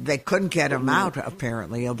 They couldn't get him out,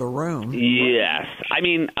 apparently, of the room. Yes. I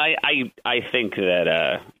mean, I think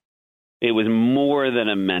that it was more than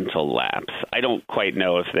a mental lapse. I don't quite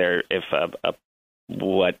know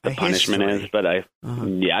what the punishment is, but I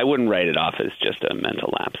wouldn't write it off as just a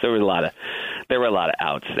mental lapse. There were a lot of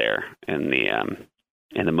outs there in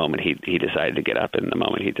the moment he decided to get up, and the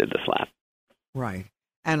moment he did the slap. Right,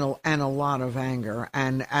 and a lot of anger.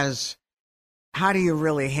 And how do you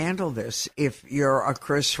really handle this if you're a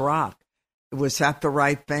Chris Rock? Was that the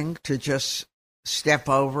right thing to just step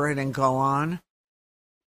over it and go on?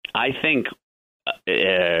 I think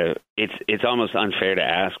it's almost unfair to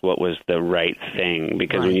ask what was the right thing,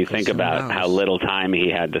 because when you think about how little time he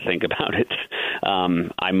had to think about it,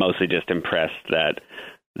 I'm mostly just impressed that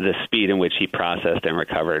the speed in which he processed and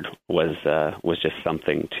recovered was just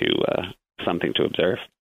something to observe.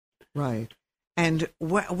 Right. And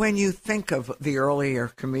when you think of the earlier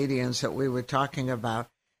comedians that we were talking about,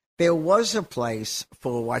 there was a place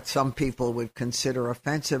for what some people would consider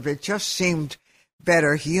offensive. It just seemed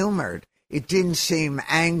better humored. It didn't seem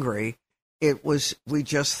angry. We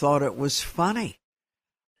just thought it was funny.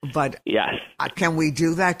 But yes, can we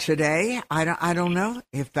do that today? I don't know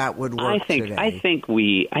if that would work today. I think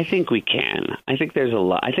we can. I think there's a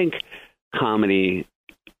lot. I think comedy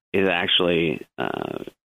is actually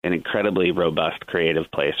an incredibly robust creative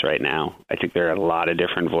place right now. I think there are a lot of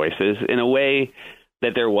different voices in a way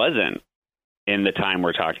that there wasn't in the time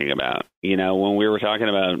we're talking about. When we were talking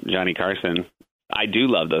about Johnny Carson, I do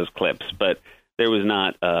love those clips, but there was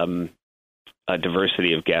not a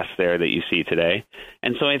diversity of guests there that you see today.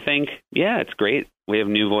 And so I think, it's great. We have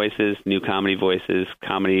new voices, new comedy voices.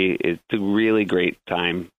 Comedy is a really great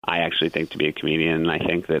time, I actually think, to be a comedian. And I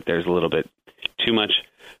think that there's a little bit too much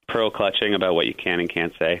pearl clutching about what you can and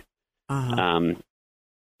can't say.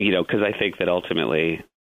 Because I think that ultimately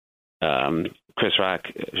Chris Rock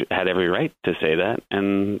had every right to say that,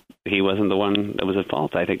 and he wasn't the one that was at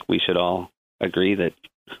fault. I think we should all agree that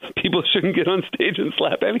people shouldn't get on stage and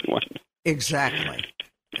slap anyone. Exactly.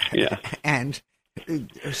 Yeah. And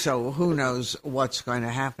so who knows what's going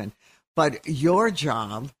to happen. But your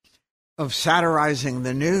job of satirizing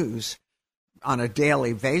the news on a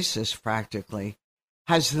daily basis, practically,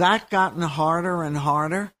 has that gotten harder and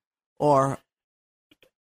harder, or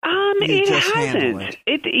it hasn't.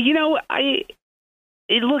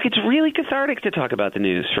 Look, it's really cathartic to talk about the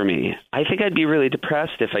news for me. I think I'd be really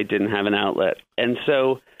depressed if I didn't have an outlet. And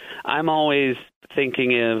so I'm always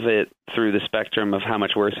thinking of it through the spectrum of how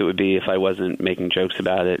much worse it would be if I wasn't making jokes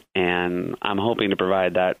about it. And I'm hoping to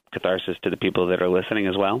provide that catharsis to the people that are listening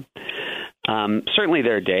as well. Certainly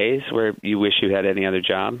there are days where you wish you had any other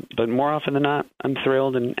job, but more often than not, I'm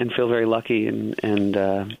thrilled and feel very lucky and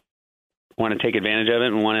want to take advantage of it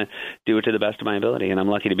and want to do it to the best of my ability. And I'm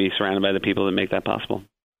lucky to be surrounded by the people that make that possible.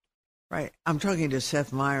 Right. I'm talking to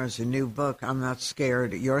Seth Meyers, a new book. I'm not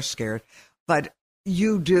scared. You're scared. But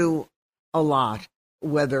you do a lot,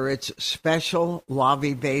 whether it's Special,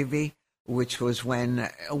 Lobby Baby, which was when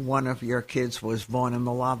one of your kids was born in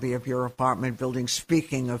the lobby of your apartment building,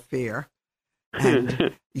 speaking of fear.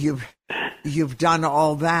 And you've done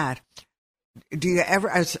all that. Do you ever,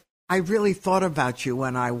 as I really thought about you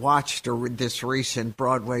when I watched this recent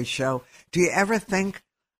Broadway show, do you ever think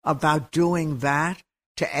about doing that,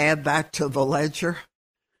 to add that to the ledger?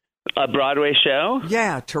 A Broadway show?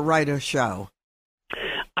 Yeah, to write a show.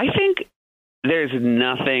 I think There's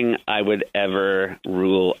nothing I would ever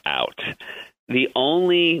rule out. The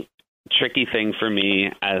only tricky thing for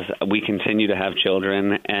me as we continue to have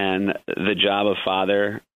children and the job of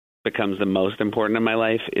father becomes the most important in my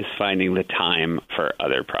life is finding the time for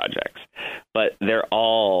other projects. But they're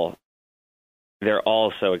all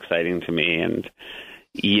so exciting to me. And,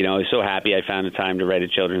 you know, I was so happy I found the time to write a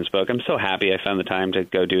children's book. I'm so happy I found the time to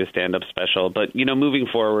go do a stand-up special. But, you know, moving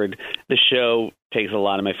forward, the show takes a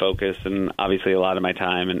lot of my focus and obviously a lot of my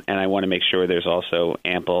time. And I want to make sure there's also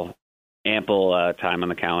ample time on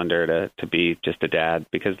the calendar to be just a dad,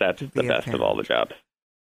 because that's the best of all the jobs.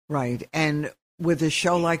 Right. And with a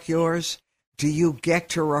show like yours, do you get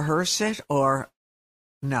to rehearse it or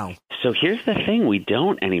no? So here's the thing. We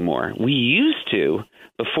don't anymore. We used to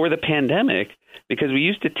before the pandemic, because we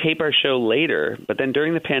used to tape our show later. But then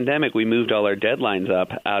during the pandemic, we moved all our deadlines up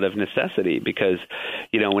out of necessity because,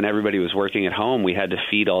 you know, when everybody was working at home, we had to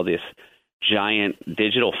feed all this giant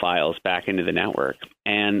digital files back into the network.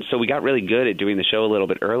 And so we got really good at doing the show a little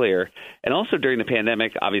bit earlier. And also during the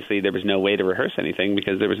pandemic, obviously there was no way to rehearse anything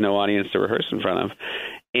because there was no audience to rehearse in front of.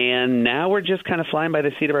 And now we're just kind of flying by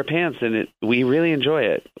the seat of our pants, and we really enjoy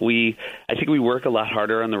it. I think we work a lot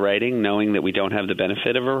harder on the writing, knowing that we don't have the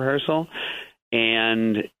benefit of a rehearsal.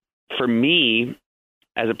 And for me,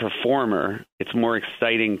 as a performer, it's more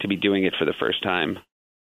exciting to be doing it for the first time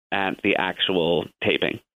at the actual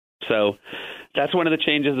taping. So that's one of the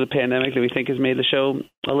changes of the pandemic that we think has made the show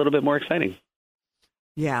a little bit more exciting.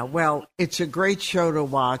 Yeah, well, it's a great show to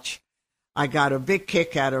watch. I got a big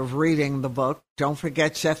kick out of reading the book. Don't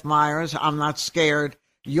forget Seth Meyers, I'm Not Scared,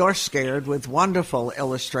 You're Scared, with wonderful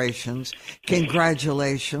illustrations.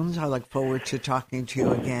 Congratulations. I look forward to talking to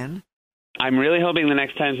you again. I'm really hoping the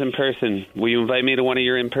next time's in person. Will you invite me to one of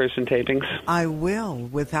your in-person tapings? I will,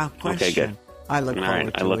 without question. Okay, good. I look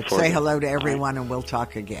forward to it. Say hello to everyone, and we'll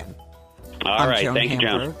talk again. All right. Thank you,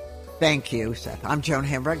 Joan. Thank you, Seth. I'm Joan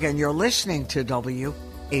Hamburg, and you're listening to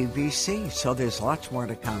WABC, so there's lots more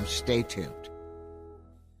to come. Stay tuned.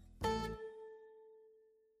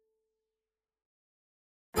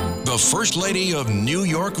 The First Lady of New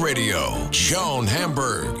York Radio, Joan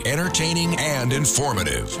Hamburg. Entertaining and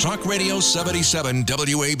informative. Talk Radio 77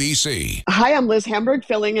 WABC. Hi, I'm Liz Hamburg,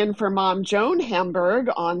 filling in for Mom Joan Hamburg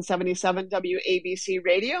on 77 WABC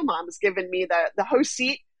Radio. Mom's given me the host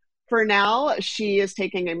seat for now. She is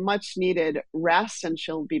taking a much-needed rest, and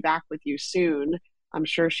she'll be back with you soon. I'm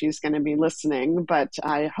sure she's going to be listening, but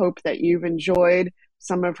I hope that you've enjoyed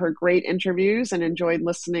some of her great interviews and enjoyed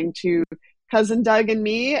listening to Cousin Doug and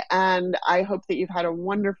me, and I hope that you've had a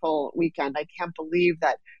wonderful weekend. I can't believe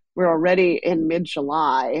that we're already in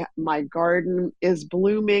mid-July. My garden is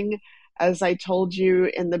blooming, as I told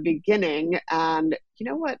you in the beginning, and you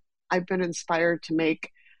know what I've been inspired to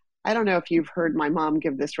make? I don't know if you've heard my mom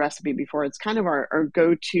give this recipe before. It's kind of our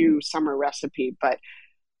go-to summer recipe, but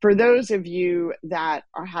for those of you that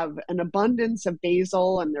have an abundance of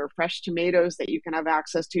basil and there are fresh tomatoes that you can have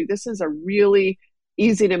access to, this is a really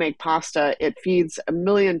easy to make pasta. It feeds a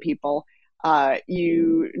million people.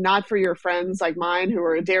 Not for your friends like mine who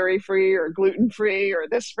are dairy free or gluten free or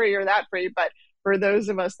this free or that free, but for those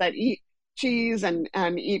of us that eat cheese and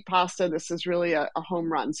eat pasta, this is really a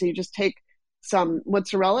home run. So you just take some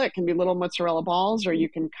mozzarella. It can be little mozzarella balls, or you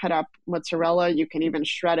can cut up mozzarella. You can even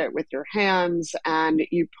shred it with your hands, and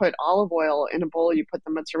you put olive oil in a bowl. You put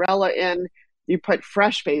the mozzarella in. You put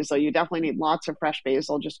fresh basil. You definitely need lots of fresh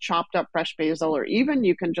basil, just chopped up fresh basil, or even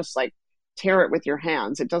you can just like tear it with your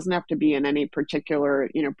hands. It doesn't have to be in any particular,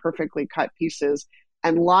 perfectly cut pieces.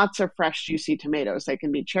 And lots of fresh, juicy tomatoes. They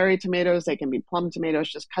can be cherry tomatoes. They can be plum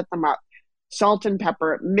tomatoes. Just cut them up. Salt and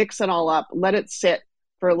pepper, mix it all up. Let it sit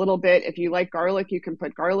for a little bit. If you like garlic, you can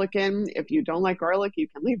put garlic in. If you don't like garlic, you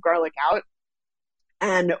can leave garlic out.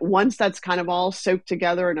 And once that's kind of all soaked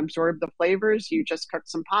together and absorbed the flavors, you just cook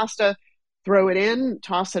some pasta, throw it in,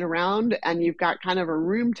 toss it around, and you've got kind of a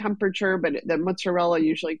room temperature, but the mozzarella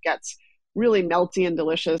usually gets really melty and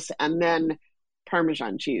delicious. And then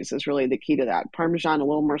Parmesan cheese is really the key to that. Parmesan, a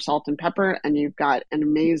little more salt and pepper, and you've got an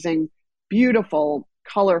amazing, beautiful,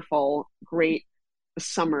 colorful, great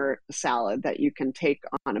summer salad that you can take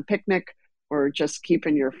on a picnic or just keep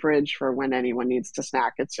in your fridge for when anyone needs to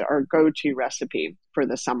snack. It's our go-to recipe for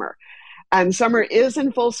the summer. And summer is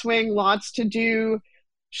in full swing, lots to do.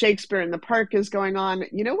 Shakespeare in the Park is going on.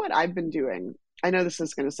 You know what I've been doing? I know this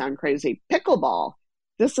is going to sound crazy. Pickleball.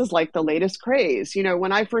 This is like the latest craze.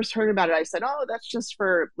 When I first heard about it, I said, oh, that's just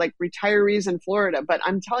for like retirees in Florida. But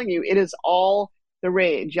I'm telling you, it is all the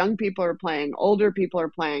rage. Young people are playing, older people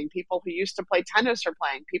are playing, people who used to play tennis are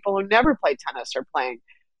playing, people who never played tennis are playing.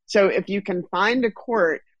 So if you can find a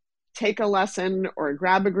court take a lesson or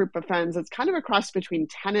grab a group of friends. It's kind of a cross between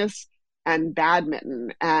tennis and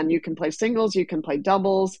badminton. And you can play singles, you can play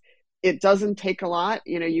doubles. It doesn't take a lot.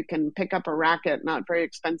 You can pick up a racket, not very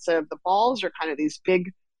expensive. The balls are kind of these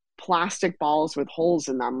big plastic balls with holes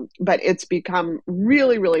in them, but it's become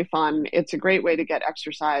really, really fun. It's a great way to get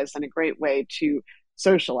exercise and a great way to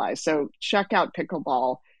socialize. So check out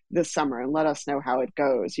pickleball this summer and let us know how it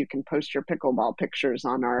goes. You can post your pickleball pictures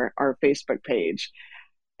on our Facebook page.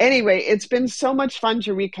 Anyway, it's been so much fun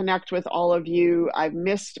to reconnect with all of you. I've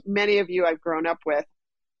missed many of you I've grown up with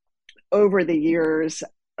over the years.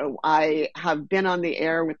 I have been on the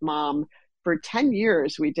air with Mom for 10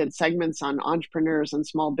 years. We did segments on entrepreneurs and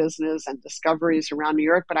small business and discoveries around New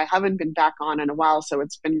York, but I haven't been back on in a while. So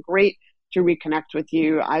it's been great to reconnect with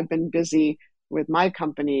you. I've been busy with my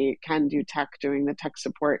company, Can Do Tech, doing the tech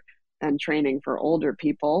support and training for older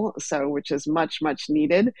people, which is much, much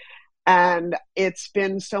needed. And it's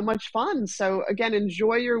been so much fun. So again,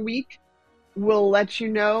 enjoy your week. We'll let you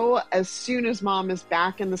know as soon as Mom is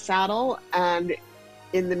back in the saddle. And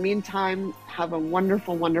in the meantime, have a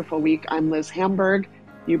wonderful, wonderful week. I'm Liz Hamburg.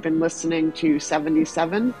 You've been listening to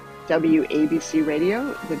 77 WABC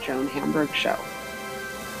Radio, The Joan Hamburg Show.